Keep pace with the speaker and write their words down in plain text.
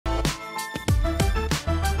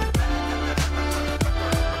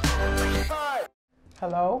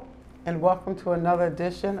Hello, and welcome to another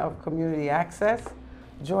edition of Community Access.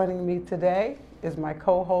 Joining me today is my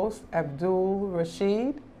co-host, Abdul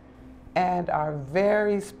Rashid, and our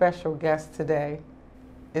very special guest today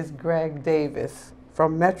is Greg Davis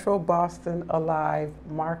from Metro Boston Alive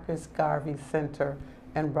Marcus Garvey Center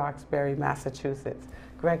in Roxbury, Massachusetts.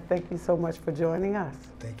 Greg, thank you so much for joining us.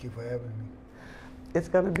 Thank you for having me. It's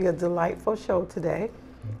going to be a delightful show today.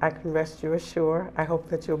 I can rest you assured. I hope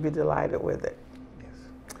that you'll be delighted with it.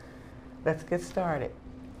 Let's get started.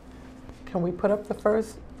 Can we put up the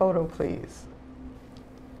first photo, please?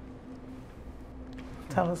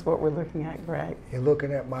 Tell us what we're looking at, Greg. You're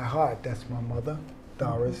looking at my heart. That's my mother,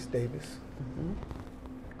 Doris Davis.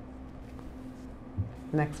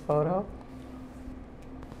 Next photo.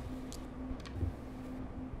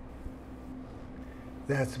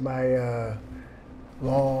 That's my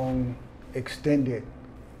long, extended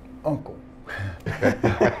uncle.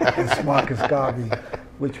 It's Marcus Garvey,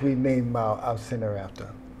 which we named our center after.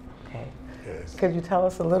 Okay. Yes. Could you tell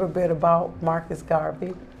us a little bit about Marcus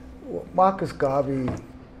Garvey? Well, Marcus Garvey,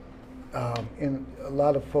 and a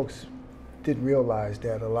lot of folks didn't realize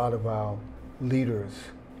that a lot of our leaders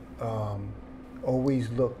always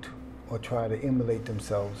looked or tried to emulate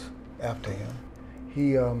themselves after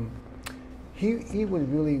him. He was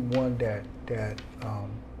really one that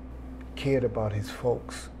cared about his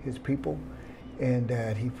folks, his people, and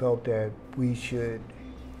that he felt that we should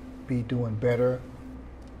be doing better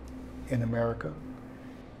in America,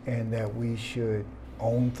 and that we should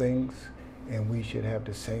own things, and we should have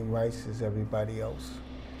the same rights as everybody else.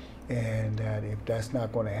 And that if that's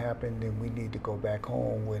not going to happen, then we need to go back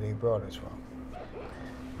home where they brought us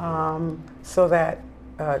from. So that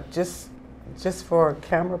just for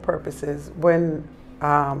camera purposes, when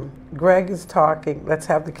Greg is talking, let's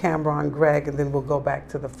have the camera on Greg and then we'll go back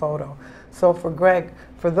to the photo. So for Greg,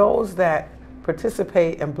 for those that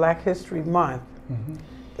participate in Black History Month,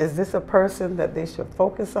 is this a person that they should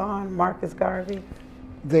focus on, Marcus Garvey?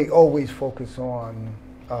 They always focus on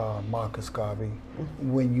Marcus Garvey.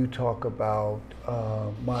 When you talk about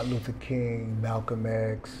Martin Luther King, Malcolm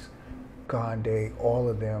X, Gandhi, all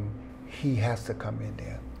of them, he has to come in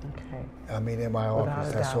there. Okay. I mean, in my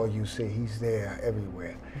office, that's all you see. He's there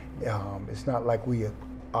everywhere. It's not like we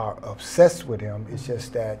are obsessed with him. It's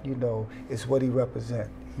just that, you know, it's what he represents.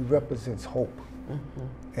 He represents hope.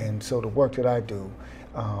 And so the work that I do,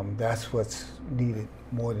 that's what's needed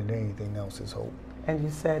more than anything else is hope. And you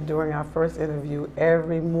said during our first interview,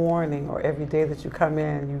 every morning or every day that you come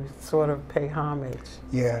in, you sort of pay homage.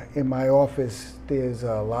 Yeah, in my office, there's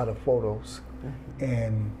a lot of photos.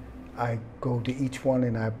 And I go to each one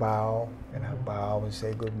and I bow and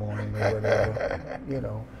say good morning or whatever, you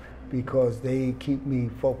know, because they keep me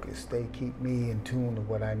focused. They keep me in tune to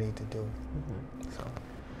what I need to do. So.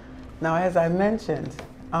 Now, as I mentioned,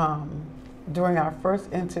 during our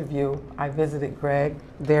first interview, I visited Greg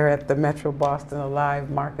there at the Metro Boston Alive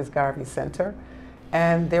Marcus Garvey Center,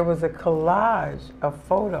 and there was a collage of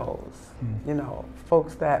photos, you know,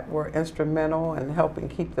 folks that were instrumental in helping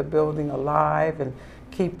keep the building alive and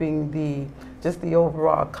keeping just the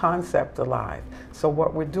overall concept alive. So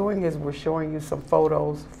what we're doing is we're showing you some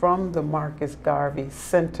photos from the Marcus Garvey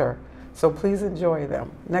Center. So please enjoy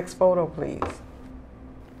them. Next photo, please.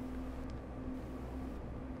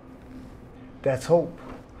 That's hope.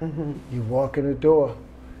 You walk in the door.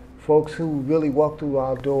 Folks who really walk through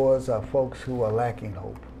our doors are folks who are lacking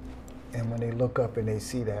hope. And when they look up and they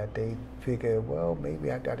see that, they figure, well,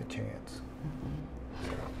 maybe I got a chance.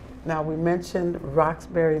 Now, we mentioned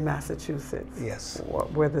Roxbury, Massachusetts. Yes.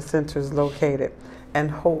 Where the center is located.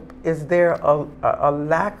 And hope, is there a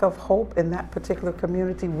lack of hope in that particular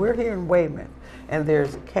community? We're here in Weymouth, and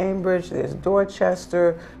there's Cambridge, there's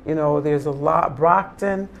Dorchester, you know, there's a lot,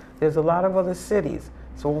 Brockton, there's a lot of other cities.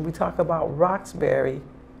 So when we talk about Roxbury,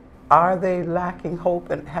 are they lacking hope,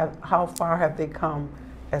 and how far have they come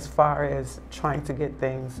as far as trying to get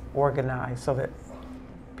things organized so that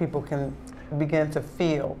people can begin to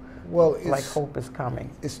feel like hope is coming?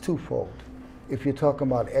 It's twofold. If you're talking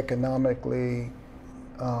about economically,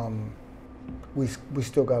 we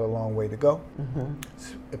still got a long way to go.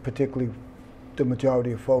 Particularly, the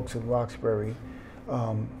majority of folks in Roxbury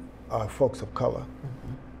are folks of color,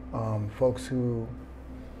 folks who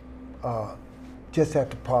just at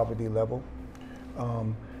the poverty level.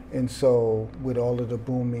 And so with all of the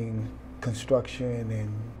booming construction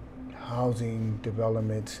and housing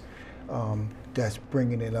developments, that's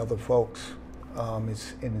bringing in other folks.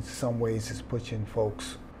 In some ways, it's pushing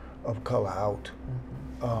folks of color out.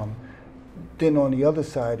 Then on the other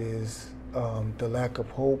side is the lack of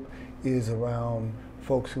hope is around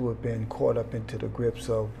folks who have been caught up into the grips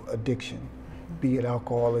of addiction. be it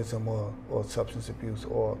alcoholism or substance abuse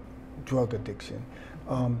or drug addiction,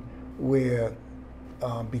 where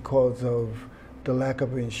because of the lack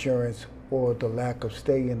of insurance or the lack of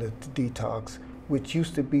stay in the detox, which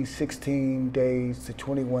used to be 16 days to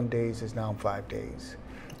 21 days, is now 5 days.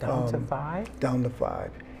 Down to 5? Down to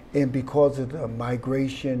 5. And because of the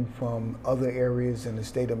migration from other areas in the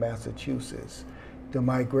state of Massachusetts, the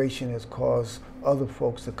migration has caused other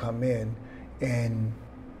folks to come in, and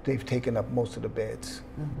they've taken up most of the beds.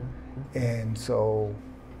 And so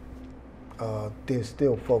there's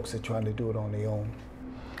still folks that are trying to do it on their own.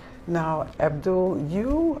 Now, Abdul,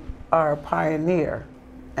 you are a pioneer,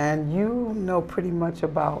 and you know pretty much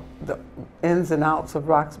about the ins and outs of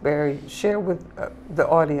Roxbury. Share with the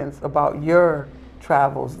audience about your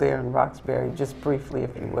travels there in Roxbury, just briefly,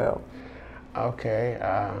 if you will. Okay,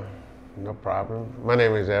 no problem. My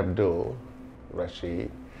name is Abdul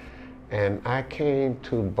Rashid, and I came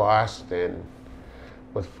to Boston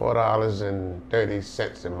with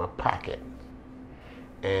 $4.30 in my pocket,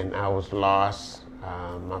 and I was lost.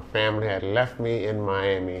 My family had left me in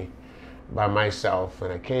Miami by myself,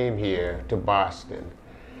 and I came here to Boston,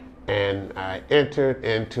 and I entered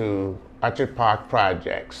into Orchard Park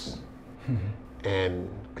Projects and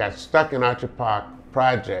got stuck in Orchard Park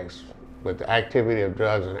Projects with the activity of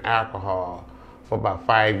drugs and alcohol for about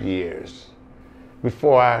 5 years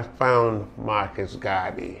before I found Marcus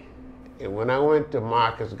Garvey. And when I went to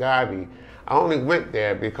Marcus Garvey, I only went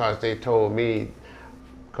there because they told me,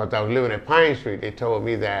 because I was living at Pine Street, they told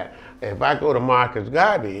me that if I go to Marcus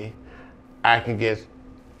Garvey, I can get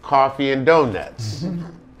coffee and donuts.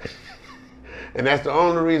 And that's the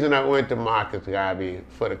only reason I went to Marcus Garvey,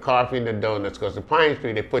 for the coffee and the donuts, because the Pine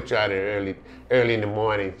Street, they put you out there early in the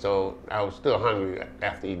morning, so I was still hungry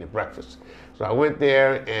after eating the breakfast. So I went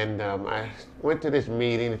there, and I went to this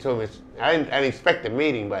meeting. They told me, I didn't expect a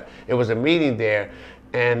meeting, but it was a meeting there,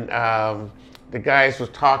 and the guys was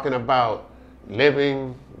talking about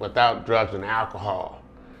living without drugs and alcohol.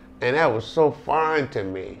 And that was so foreign to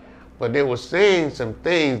me. But they were saying some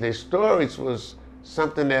things, their stories was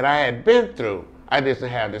something that I had been through. I didn't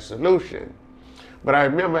have the solution. But I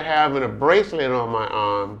remember having a bracelet on my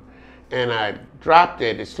arm, and I dropped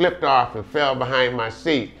it, it slipped off and fell behind my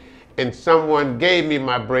seat, and someone gave me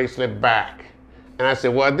my bracelet back. And I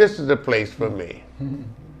said, well, this is the place for me.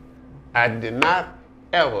 I did not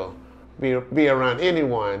ever be around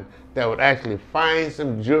anyone that would actually find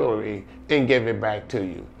some jewelry and give it back to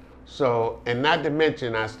you. So, and not to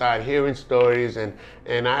mention, I started hearing stories, and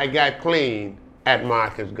I got clean at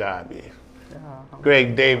Marcus Garvey.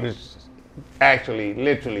 Greg Davis actually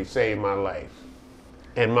literally saved my life.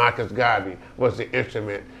 And Marcus Garvey was the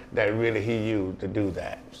instrument that really he used to do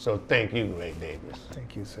that. So thank you, Greg Davis.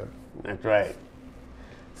 Thank you, sir. That's right.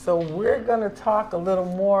 So we're going to talk a little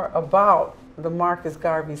more about the Marcus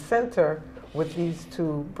Garvey Center with these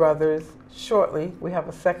two brothers shortly. We have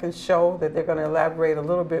a second show that they're going to elaborate a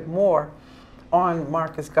little bit more on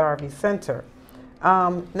Marcus Garvey Center.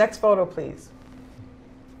 Next photo, please.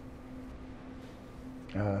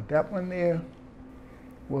 That one there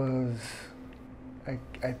was,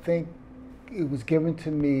 I think it was given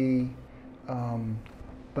to me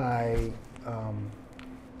by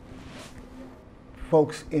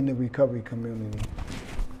folks in the recovery community.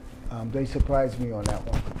 They surprised me on that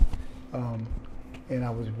one. And I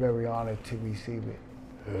was very honored to receive it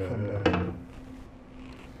from them.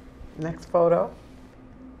 Next photo.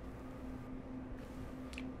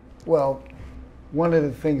 Well, one of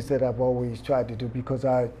the things that I've always tried to do, because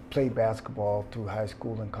I played basketball through high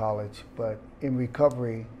school and college, but in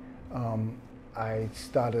recovery, I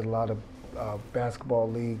started a lot of basketball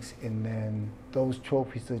leagues, and then those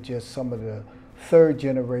trophies are just some of the third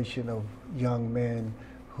generation of young men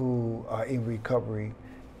who are in recovery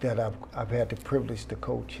that I've had the privilege to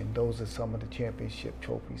coach, and those are some of the championship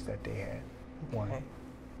trophies that they had won. Okay.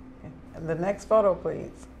 And the next photo,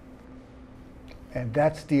 please. And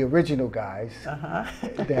that's the original guys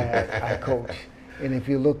that I coach. And if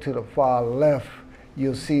you look to the far left,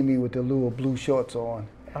 you'll see me with the little blue shorts on.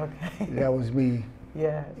 Okay. That was me.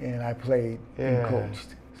 Yeah. And I played and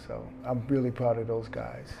coached. So I'm really proud of those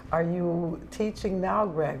guys. Are you teaching now,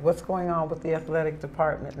 Greg? What's going on with the athletic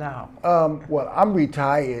department now? Well, I'm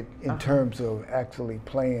retired in terms of actually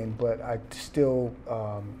playing, but I still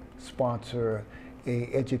sponsor a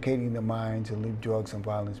Educating the Minds and Leave Drugs and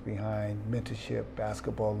Violence Behind mentorship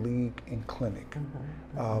basketball league and clinic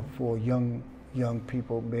for young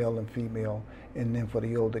people, male and female, and then for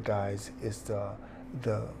the older guys, it's the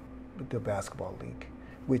basketball league,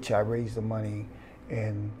 which I raise the money,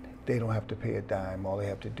 and they don't have to pay a dime. All they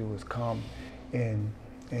have to do is come and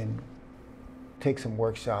take some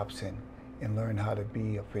workshops and learn how to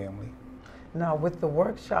be a family. Now, with the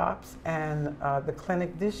workshops and the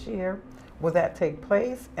clinic this year, will that take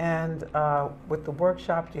place? And with the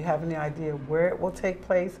workshop, do you have any idea where it will take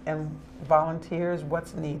place and volunteers,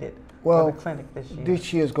 what's needed for the clinic this year?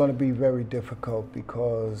 This year is going to be very difficult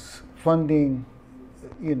because funding,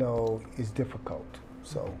 you know, is difficult.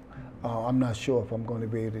 So I'm not sure if I'm going to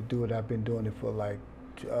be able to do it. I've been doing it for like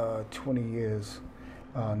 20 years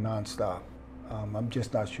nonstop. I'm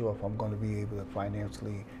just not sure if I'm going to be able to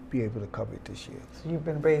financially be able to cover it this year. So you've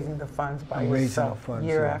been raising the funds by yourself, raising the funds,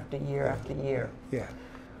 year yeah. after year after year. Yeah.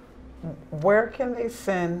 Where can they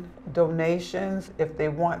send donations if they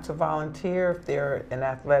want to volunteer, if they're an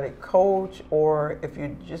athletic coach, or if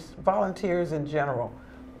you're just volunteers in general?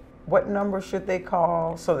 What number should they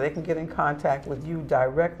call so they can get in contact with you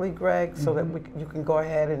directly, Greg, so that you can go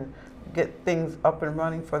ahead and get things up and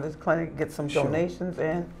running for this clinic, get some donations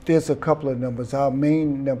in? There's a couple of numbers. Our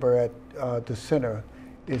main number at the center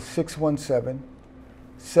is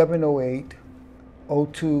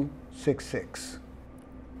 617-708-0266.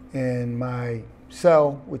 And my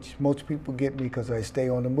cell, which most people get me because I stay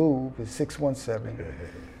on the move, is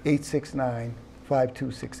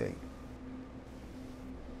 617-869-5268.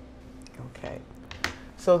 Okay.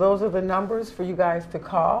 So those are the numbers for you guys to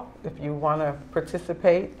call if you want to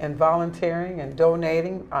participate in volunteering and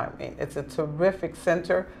donating. I mean, it's a terrific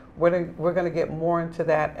center. We're going to get more into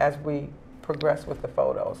that as we progress with the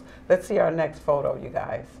photos. Let's see our next photo, you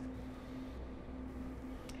guys.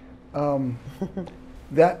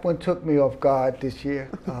 That one took me off guard this year.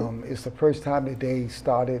 It's the first time that they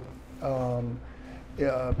started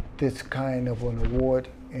this kind of an award,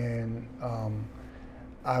 and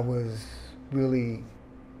I was really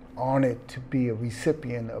honored to be a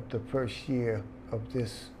recipient of the first year of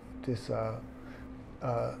this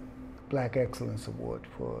Black Excellence Award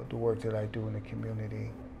for the work that I do in the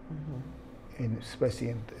community, and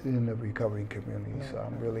especially in the recovering community. So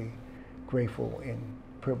I'm really grateful and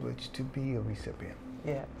privileged to be a recipient.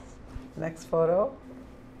 Yes. Next photo.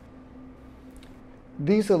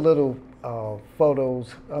 These are little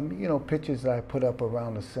photos, you know, pictures that I put up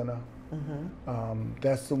around the center.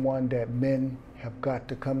 That's the one that men have got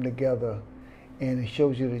to come together, and it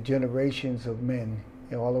shows you the generations of men,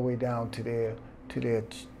 you know, all the way down to their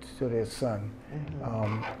son.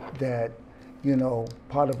 That, you know,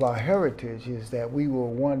 part of our heritage is that we were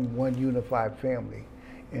one unified family,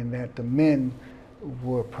 and that the men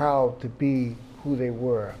were proud to be who they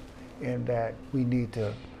were, and that we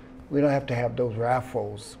don't have to have those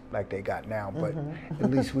afros like they got now, but at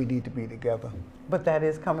least we need to be together. But that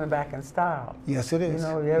is coming back in style. Yes, it is. You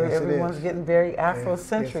know, yes, everyone's getting very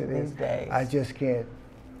Afrocentric these days. I just can't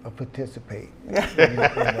participate in that.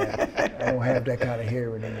 I don't have that kind of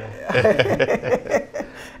hair anymore.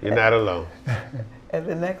 You're not alone. And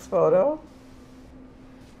the next photo.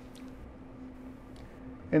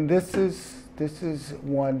 And this is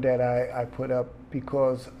one that I put up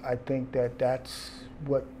because I think that that's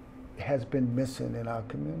what has been missing in our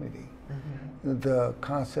community. The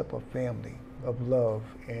concept of family, of love,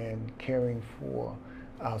 and caring for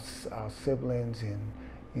our siblings, and,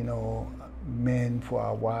 you know, men for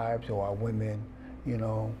our wives or our women, you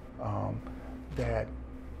know,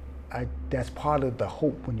 that's part of the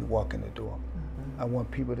hope when you walk in the door. I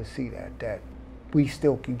want people to see that we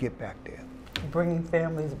still can get back there. Bringing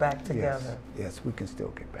families back together. Yes, we can still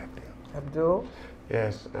get back there. Abdul?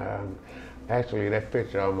 Yes, actually that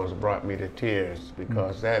picture almost brought me to tears,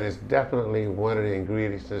 because that is definitely one of the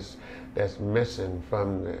ingredients that's missing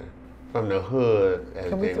from the hood, as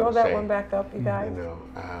Can we they throw would that say. one back up, you guys? You know,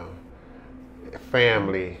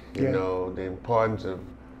 family, you know, the importance of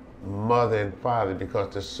mother and father,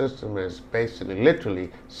 because the system is basically,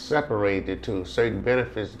 literally separated the two. Certain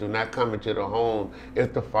benefits do not come into the home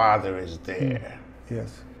if the father is there.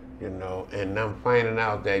 Yes. You know, and I'm finding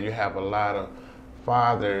out that you have a lot of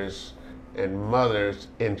fathers and mothers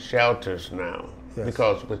in shelters now,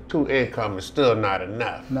 because with 2 income is still not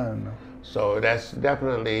enough. No. So that's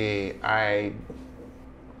definitely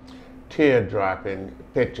tear-dropping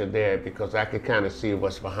picture there, because I could kind of see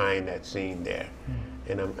what's behind that scene there.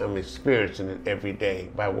 And I'm experiencing it every day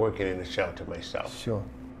by working in a shelter myself. Sure.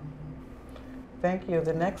 Thank you.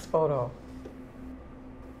 The next photo.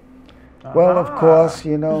 Well, of course,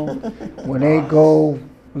 you know, when they go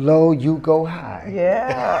low, you go high.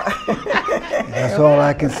 Yeah. That's all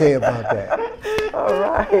I can say about that. All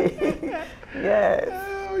right. Yes.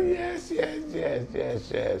 Oh, yes.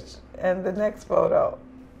 And the next photo.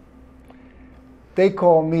 They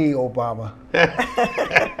call me Obama.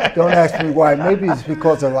 Don't ask me why. Maybe it's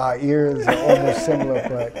because of our ears are almost similar,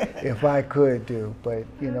 but if I could do. But,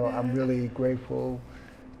 you know, I'm really grateful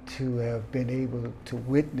to have been able to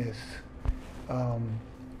witness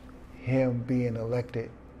him being elected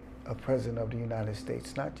a president of the United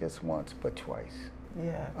States, not just once, but twice.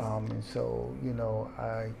 Yes. And so, you know,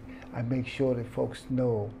 I make sure that folks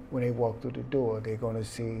know when they walk through the door, they're going to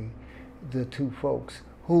see the two folks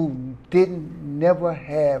who never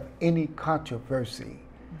have any controversy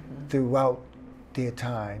throughout their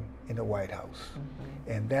time in the White House.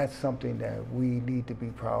 And that's something that we need to be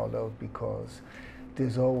proud of, because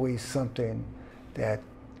there's always something that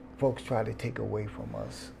folks try to take away from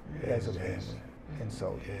us as a family. And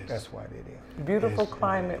so that's why they're there. Beautiful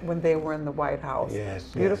climate when they were in the White House.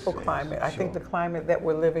 Beautiful climate. I think the climate that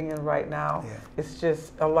we're living in right now is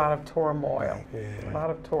just a lot of turmoil. A lot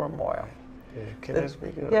of turmoil. Can I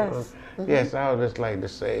speak? Yes. Yes, I would just like to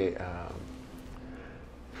say,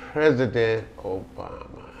 President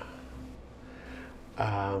Obama,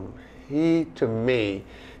 he to me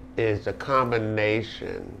is a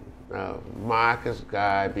combination of Marcus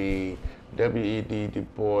Garvey, W.E.B. Du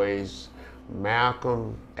Bois,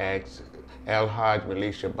 Malcolm X, El Hajj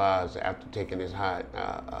Malik Shabazz after taking his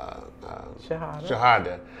Shahada,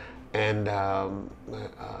 and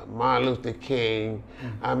Martin Luther King,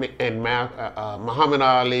 I mean, and Muhammad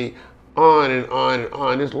Ali, on and on and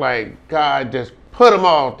on. It's like God just put them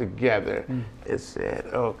all together and said,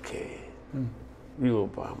 okay, you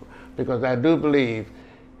Obama. Because I do believe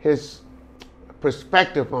his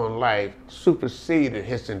perspective on life superseded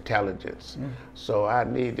his intelligence. So I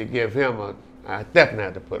need to give him I definitely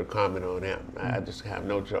have to put a comment on him. I just have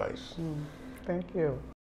no choice. Thank you.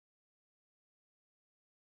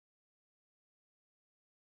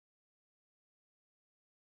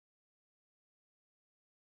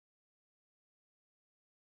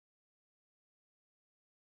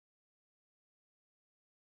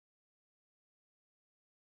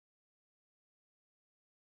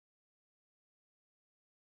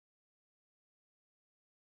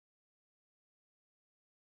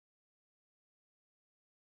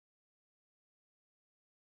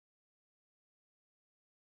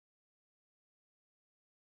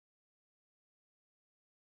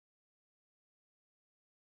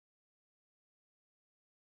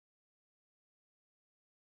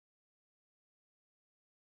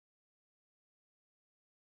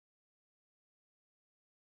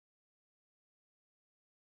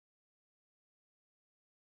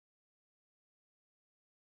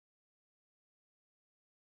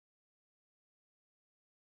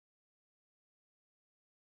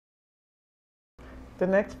 The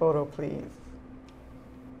next photo, please.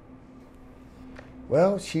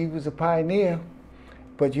 Well, she was a pioneer,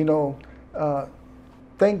 but you know,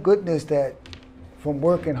 thank goodness that from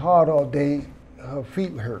working hard all day, her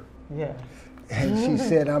feet hurt. Yes. And she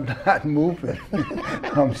said, I'm not moving.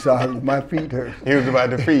 I'm sorry, my feet hurt. He was about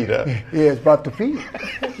the feet, huh? Yeah, it's about the feet,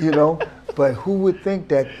 you know. But who would think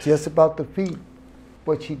that just about the feet,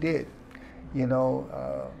 what she did? You know,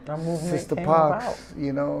 Sister Parks,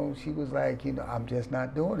 you know, she was like, you know, I'm just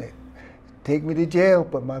not doing it. Take me to jail,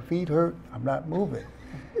 but my feet hurt. I'm not moving.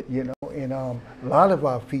 You know, and a lot of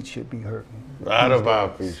our feet should be hurting. A lot of our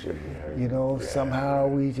feet should be hurting. You know, somehow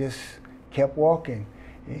we just kept walking.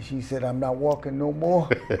 And she said, I'm not walking no more.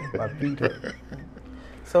 My feet hurt.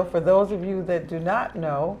 So for those of you that do not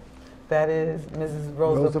know, that is Mrs.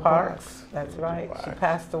 Rosa Parks. That's right. She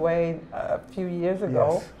passed away a few years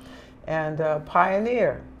ago. Yes. And a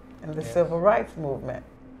pioneer in the civil rights movement.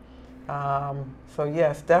 So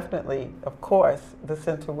yes, definitely, of course, the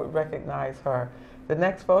center would recognize her. The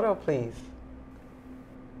next photo, please.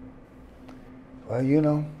 Well, you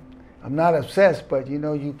know, I'm not obsessed, but you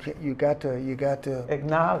know, you got to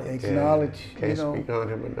Acknowledge. Can't you know, speak on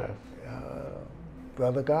him enough.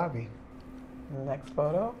 Brother Garvey. Next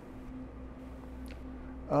photo.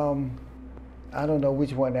 I don't know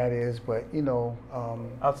which one that is, but you know,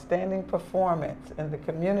 Outstanding performance in the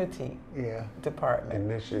community department.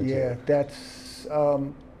 Initiative. Yeah, that's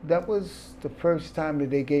that was the first time that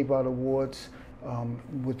they gave out awards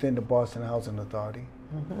within the Boston Housing Authority,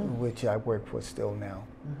 which I work for still now,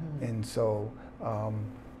 and so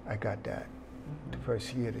I got that the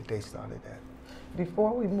first year that they started that.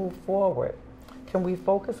 Before we move forward, can we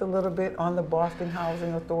focus a little bit on the Boston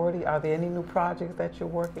Housing Authority? Are there any new projects that you're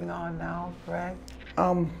working on now, Greg?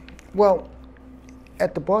 Well,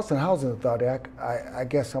 at the Boston Housing Authority, I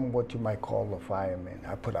guess I'm what you might call a fireman.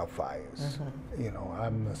 I put out fires. You know,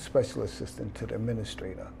 I'm a special assistant to the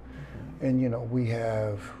administrator. And, you know, we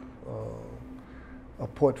have a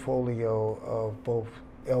portfolio of both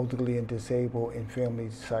elderly and disabled and family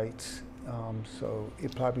sites. So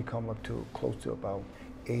it probably come up to close to about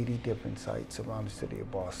 80 different sites around the city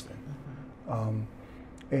of Boston.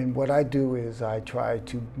 And what I do is I try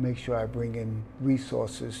to make sure I bring in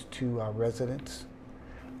resources to our residents,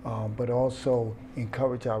 but also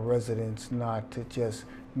encourage our residents not to just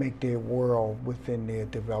make their world within their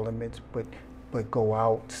developments, but go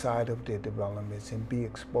outside of their developments and be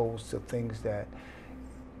exposed to things that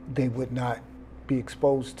they would not be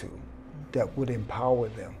exposed to, that would empower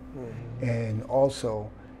them. Mm-hmm. And also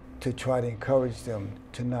to try to encourage them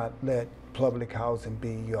to not let public housing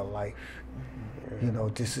be your life. Mm-hmm. You know,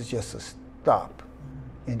 this is just a stop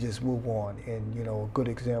and just move on. And you know, a good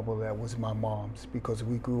example of that was my mom's, because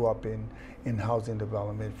we grew up in housing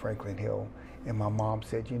development, Franklin Hill, and my mom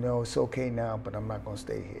said, you know, it's okay now, but I'm not gonna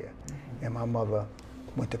stay here. Mm-hmm. And my mother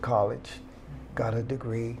went to college, got a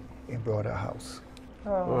degree, and bought a house.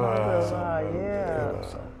 Oh,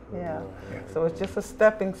 yeah. So it's just a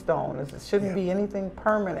stepping stone. It shouldn't be anything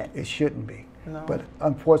permanent. It shouldn't be. No. But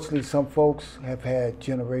unfortunately, some folks have had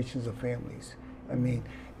generations of families. I mean,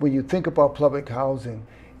 when you think about public housing,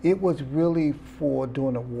 it was really for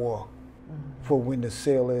during the war, for when the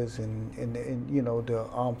sailors and you know, the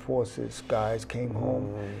armed forces guys came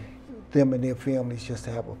home, them and their families just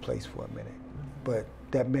to have a place for a minute. But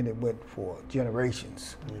that minute went for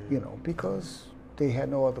generations, you know, because they had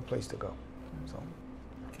no other place to go. So,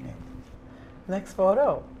 okay. Next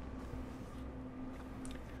photo.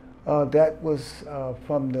 That was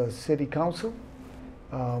from the city council.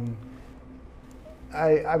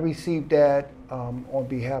 I received that on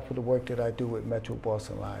behalf of the work that I do with Metro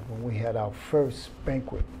Boston Live when we had our first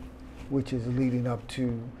banquet, which is leading up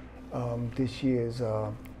to this year's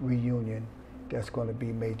reunion that's going to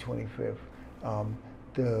be May 25th.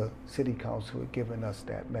 The city council had given us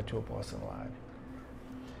that Metro Boston Live.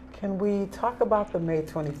 Can we talk about the May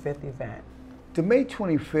 25th event? The May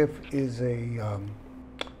 25th is a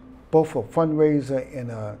both a fundraiser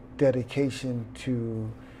and a dedication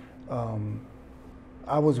to,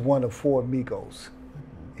 I was one of 4 amigos,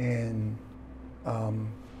 and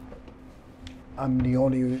I'm the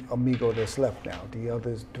only amigo that's left now. The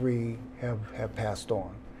others 3 have passed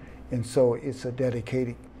on. And so it's a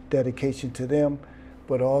dedication to them,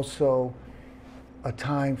 but also a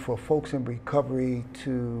time for folks in recovery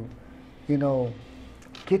to, you know,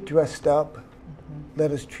 get dressed up.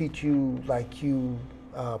 Let us treat you like you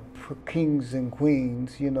kings and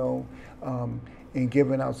queens, you know, and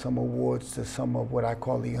giving out some awards to some of what I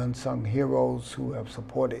call the unsung heroes who have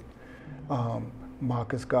supported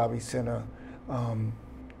Marcus Garvey Center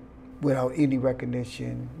without any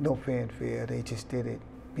recognition, no fanfare. They just did it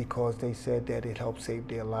because they said that it helped save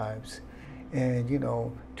their lives. And, you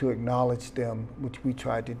know, to acknowledge them, which we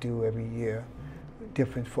try to do every year,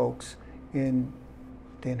 different folks, and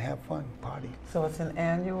then have fun, party. So it's an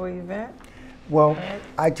annual event? Well,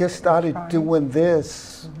 I just started doing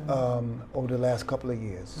this over the last couple of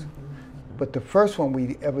years. But the first one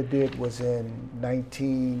we ever did was in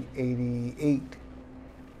 1988,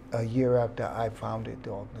 a year after I founded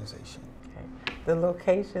the organization. Okay. The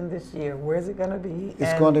location this year, where's it going to be?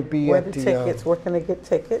 It's going to be at the tickets. Where can they get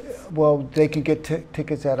tickets? Well, they can get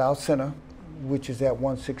tickets at our center, which is at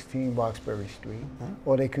 116 Roxbury Street,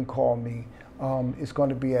 or they can call me. It's going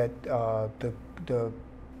to be at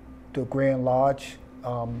the Grand Lodge,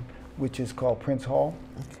 which is called Prince Hall,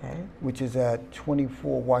 which is at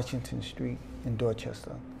 24 Washington Street in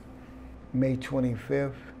Dorchester. May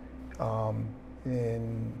 25th,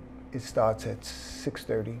 and it starts at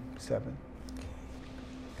 6:30, 7.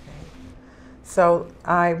 So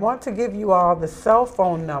I want to give you all the cell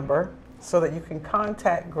phone number so that you can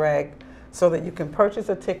contact Greg, so that you can purchase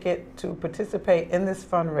a ticket to participate in this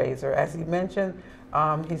fundraiser. As he mentioned,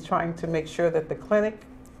 he's trying to make sure that the clinic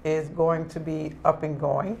is going to be up and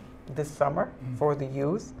going this summer for the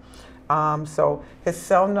youth. So his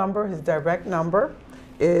cell number, his direct number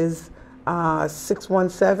is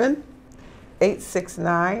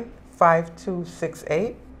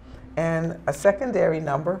 617-869-5268. And a secondary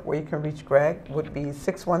number where you can reach Greg would be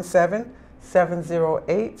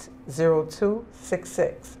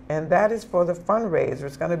 617-708-0266. And that is for the fundraiser.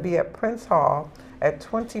 It's going to be at Prince Hall at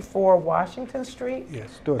 24 Washington Street.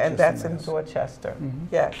 Yes, Dorchester, and that's in Dorchester.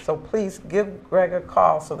 Yes, so please give Greg a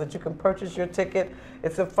call so that you can purchase your ticket.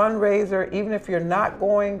 It's a fundraiser. Even if you're not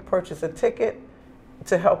going, purchase a ticket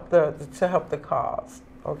to help the cause,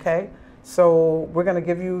 okay? So we're going to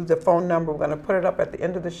give you the phone number. We're going to put it up at the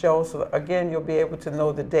end of the show. So again, you'll be able to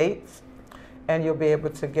know the dates and you'll be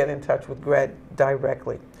able to get in touch with Greg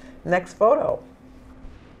directly. Next photo.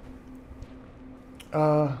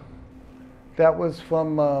 That was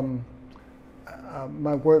from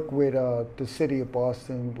my work with the city of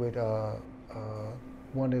Boston with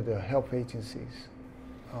one of the health agencies,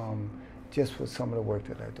 just for some of the work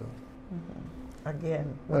that I do.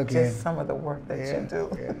 again, with just some of the work that you do.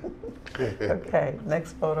 Yeah. Okay,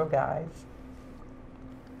 next photo, guys.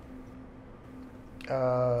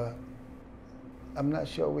 I'm not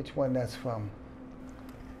sure which one that's from.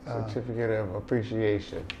 Certificate of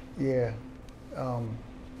Appreciation. Yeah.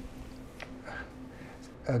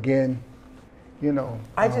 Again, you know.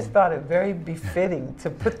 I just thought it very befitting to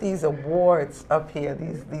put these awards up here,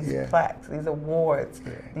 these plaques, these awards,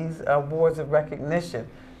 these awards of recognition.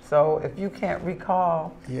 So if you can't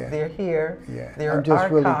recall, they're here. They're I'm just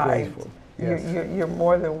archived. really grateful. Yes. You're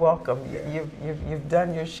more than welcome. You've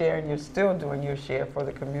done your share, and you're still doing your share for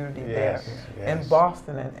the community there in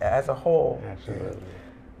Boston and as a whole. Absolutely.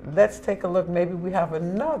 Let's take a look. Maybe we have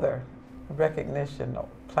another recognition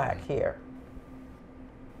plaque here.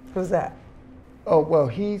 Who's that? Oh, well,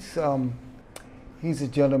 he's a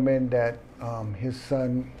gentleman that his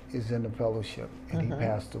son is in the fellowship, and he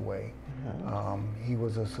passed away. He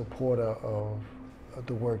was a supporter of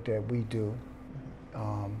the work that we do,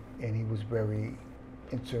 and he was very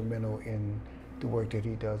instrumental in the work that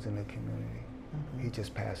he does in the community. He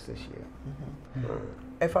just passed this year.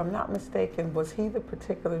 If I'm not mistaken, was he the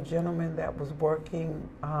particular gentleman that was working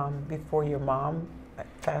before your mom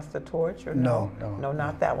passed the torch, or no? No,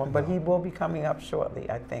 not that one. But he will be coming up shortly,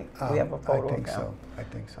 I think. We have a photo of him. I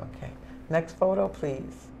think so. Okay. Next photo,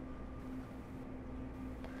 please.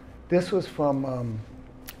 This was from a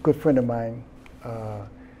good friend of mine.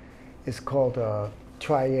 It's called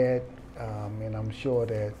Triad, and I'm sure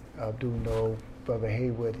that do know Brother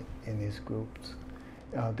Haywood and his groups.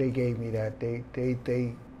 They gave me that. They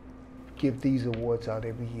give these awards out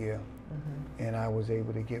every year, and I was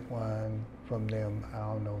able to get one from them, I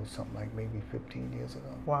don't know, something like maybe 15 years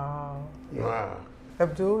ago. Wow. Yeah. Wow.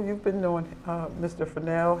 Abdul, you've been knowing Mr.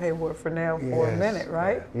 Fennell, Haywood Fennell, for a minute,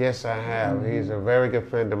 right? Yes, I have. He's a very good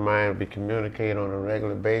friend of mine. We communicate on a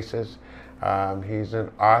regular basis. He's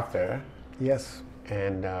an author. Yes.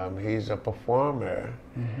 And he's a performer.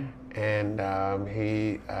 And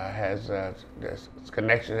he has this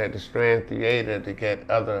connection at the Strand Theater to get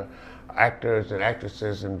other actors and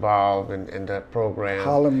actresses involved in that program.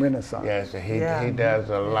 Harlem Renaissance. Yes, he does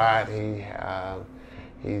a lot.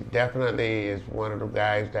 He definitely is one of the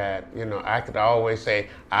guys that, you know, I could always say,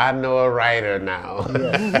 I know a writer now.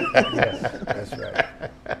 Yes, that's right.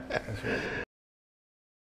 That's right.